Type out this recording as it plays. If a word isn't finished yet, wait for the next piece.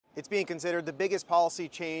It's being considered the biggest policy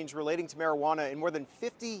change relating to marijuana in more than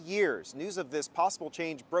 50 years. News of this possible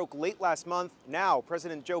change broke late last month. Now,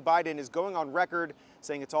 President Joe Biden is going on record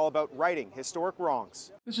saying it's all about righting historic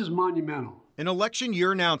wrongs. This is monumental. An election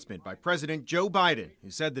year announcement by President Joe Biden, who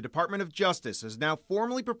said the Department of Justice has now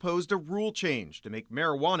formally proposed a rule change to make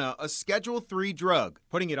marijuana a Schedule III drug,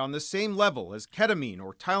 putting it on the same level as ketamine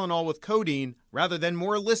or Tylenol with codeine, rather than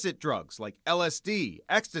more illicit drugs like LSD,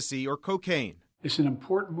 ecstasy, or cocaine. It's an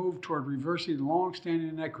important move toward reversing long-standing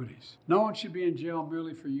inequities. No one should be in jail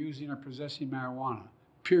merely for using or possessing marijuana,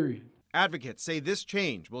 period. Advocates say this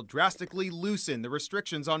change will drastically loosen the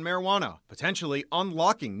restrictions on marijuana, potentially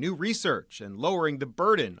unlocking new research and lowering the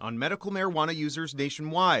burden on medical marijuana users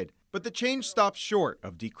nationwide. But the change stops short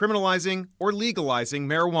of decriminalizing or legalizing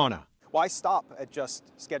marijuana. Why stop at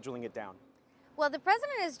just scheduling it down? Well, the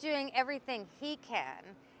president is doing everything he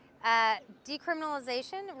can.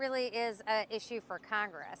 Decriminalization really is an issue for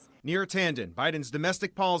Congress. Neera Tanden, Biden's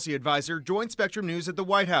domestic policy advisor, joined Spectrum News at the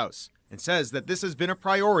White House and says that this has been a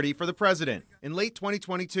priority for the president. In late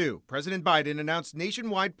 2022, President Biden announced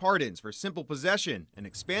nationwide pardons for simple possession and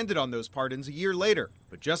expanded on those pardons a year later.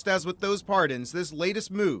 But just as with those pardons, this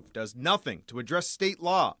latest move does nothing to address state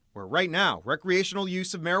law, where right now recreational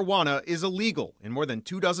use of marijuana is illegal in more than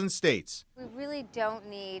 24 states. We really don't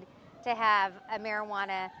need to have a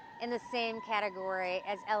marijuana in the same category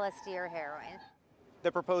as LSD or heroin.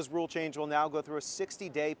 The proposed rule change will now go through a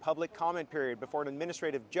 60-day public comment period before an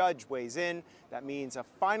administrative judge weighs in. That means a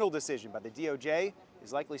final decision by the DOJ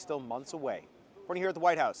is likely still months away. Reporting here at the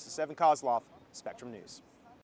White House, Seven Kozloff, Spectrum News.